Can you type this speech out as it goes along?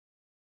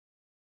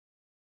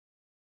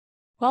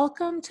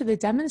Welcome to the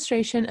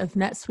demonstration of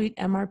NetSuite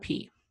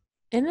MRP.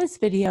 In this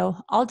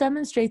video, I'll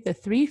demonstrate the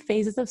 3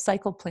 phases of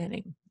cycle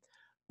planning: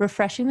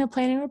 refreshing the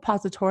planning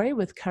repository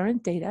with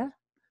current data,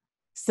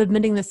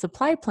 submitting the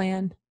supply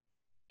plan,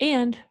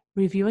 and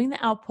reviewing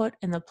the output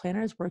in the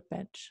planner's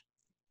workbench.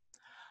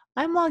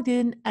 I'm logged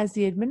in as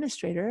the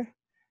administrator,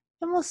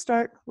 and we'll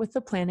start with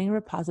the planning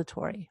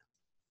repository.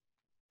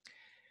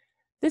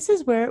 This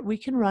is where we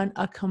can run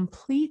a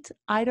complete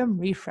item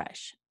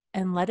refresh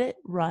and let it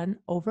run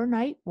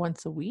overnight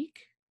once a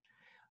week.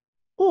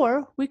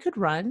 Or we could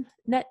run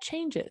net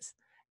changes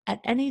at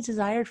any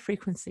desired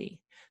frequency.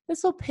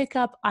 This will pick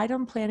up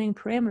item planning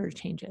parameter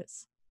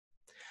changes.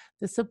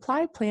 The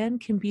supply plan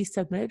can be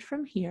submitted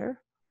from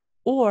here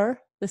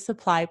or the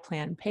supply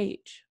plan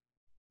page.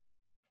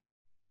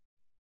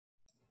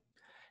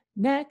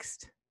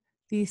 Next,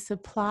 the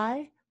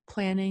supply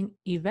planning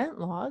event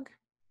log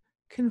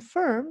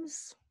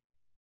confirms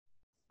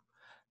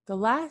the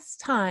last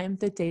time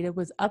the data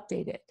was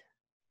updated.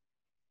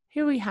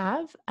 Here we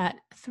have at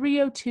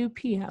 3:02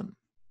 p.m.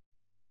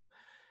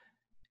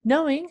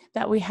 Knowing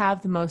that we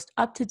have the most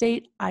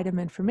up-to-date item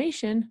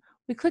information,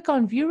 we click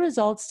on View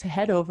Results to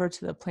head over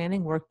to the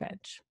Planning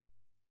Workbench.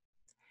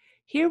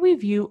 Here we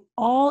view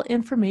all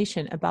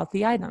information about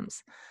the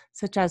items,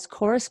 such as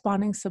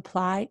corresponding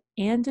supply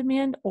and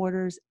demand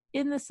orders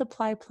in the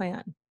supply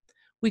plan.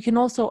 We can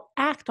also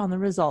act on the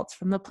results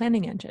from the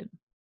planning engine.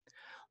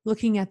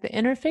 Looking at the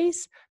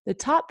interface, the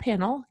top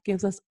panel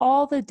gives us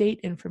all the date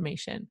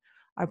information: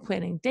 our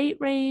planning date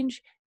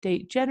range,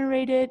 date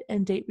generated,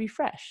 and date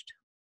refreshed.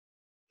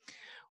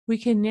 We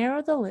can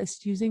narrow the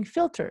list using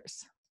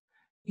filters,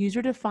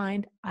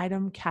 user-defined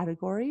item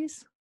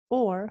categories,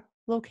 or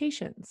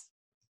locations.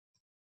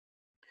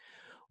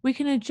 We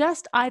can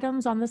adjust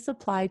items on the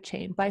supply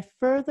chain by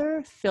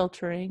further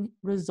filtering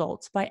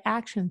results by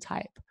action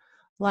type,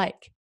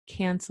 like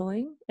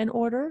canceling an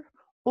order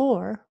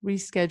or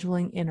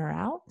rescheduling in or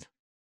out.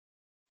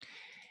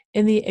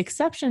 In the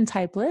exception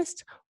type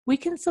list, we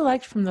can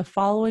select from the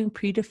following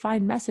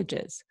predefined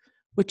messages,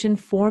 which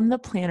inform the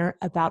planner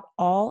about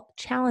all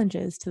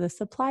challenges to the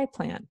supply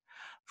plan.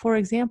 For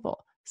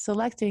example,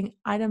 selecting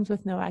items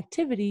with no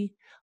activity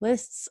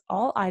lists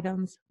all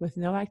items with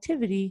no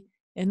activity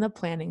in the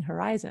planning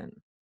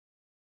horizon.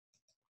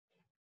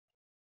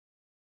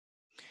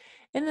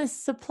 In the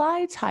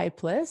supply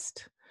type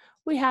list,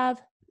 we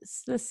have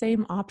the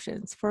same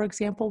options. For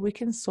example, we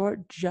can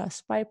sort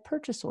just by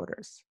purchase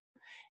orders,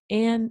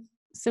 and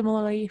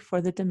similarly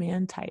for the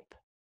demand type.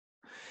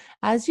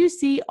 As you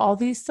see, all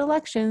these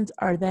selections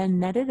are then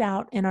netted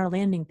out in our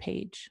landing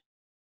page.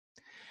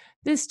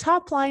 This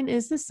top line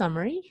is the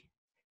summary,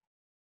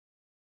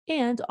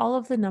 and all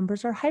of the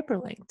numbers are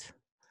hyperlinked.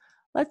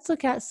 Let's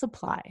look at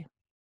supply.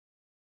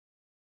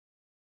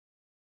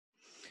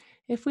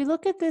 If we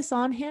look at this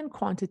on-hand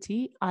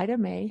quantity,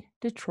 item A,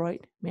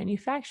 Detroit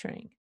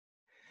manufacturing,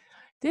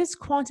 this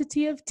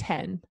quantity of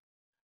 10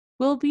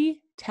 will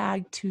be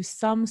tagged to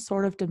some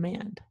sort of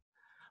demand.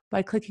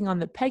 By clicking on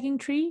the pegging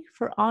tree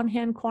for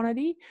on-hand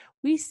quantity,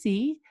 we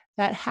see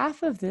that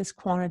half of this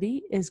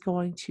quantity is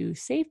going to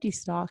safety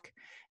stock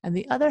and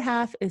the other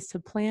half is to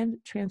planned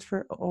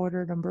transfer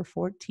order number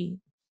 14.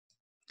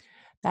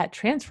 That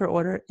transfer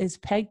order is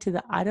pegged to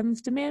the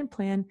item's demand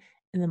plan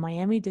in the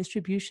Miami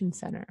Distribution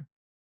Center.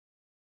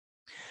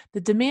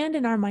 The demand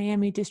in our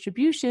Miami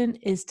distribution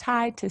is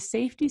tied to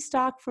safety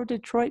stock for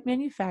Detroit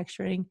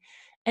manufacturing,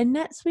 and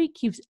NetSuite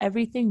keeps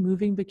everything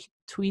moving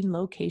between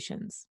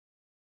locations.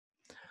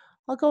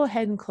 I'll go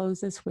ahead and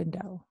close this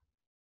window.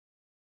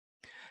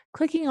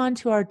 Clicking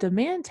onto our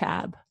demand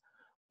tab,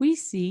 we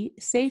see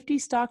safety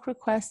stock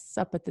requests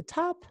up at the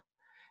top,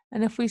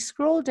 and if we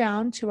scroll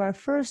down to our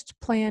first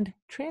planned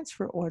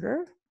transfer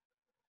order,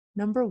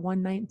 number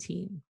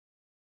 119.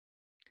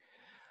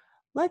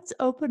 Let's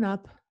open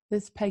up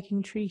this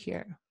pegging tree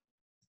here.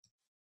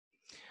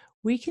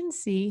 We can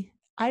see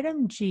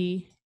item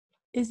G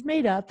is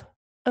made up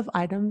of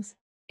items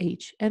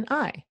H and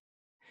I.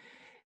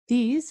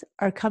 These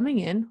are coming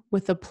in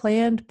with a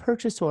planned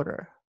purchase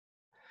order.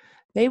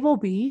 They will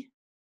be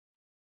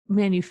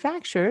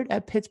manufactured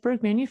at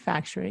Pittsburgh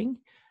Manufacturing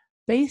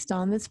based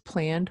on this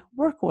planned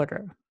work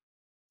order.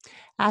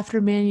 After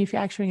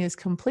manufacturing is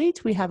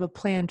complete, we have a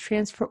planned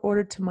transfer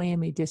order to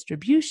Miami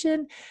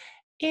Distribution,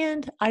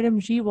 and item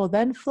G will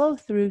then flow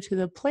through to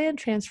the planned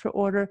transfer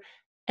order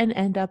and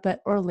end up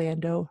at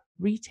Orlando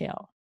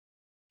Retail.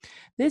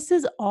 This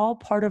is all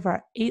part of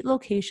our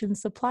 8-location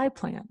supply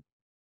plan.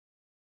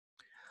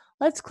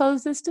 Let's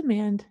close this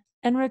demand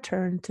and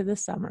return to the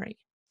summary.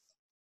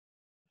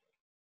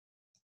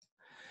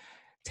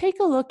 Take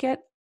a look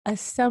at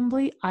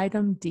assembly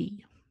item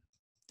D.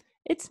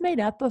 It's made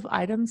up of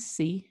items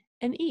C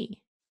and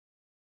E.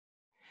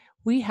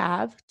 We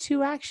have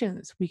 2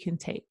 actions we can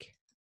take.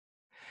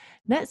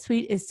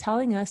 NetSuite is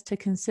telling us to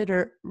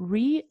consider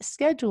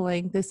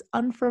rescheduling this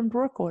unfirmed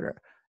work order,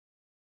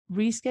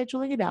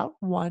 rescheduling it out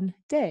 1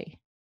 day.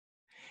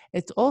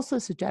 It's also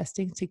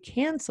suggesting to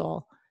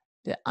cancel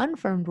the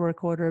unfirmed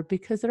work order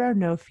because there are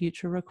no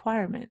future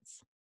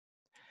requirements.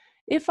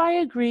 If I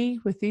agree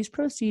with these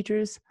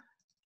procedures,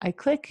 I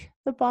click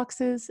the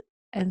boxes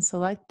and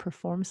select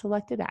Perform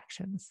Selected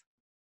Actions.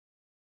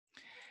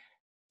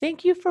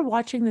 Thank you for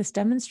watching this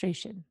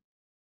demonstration.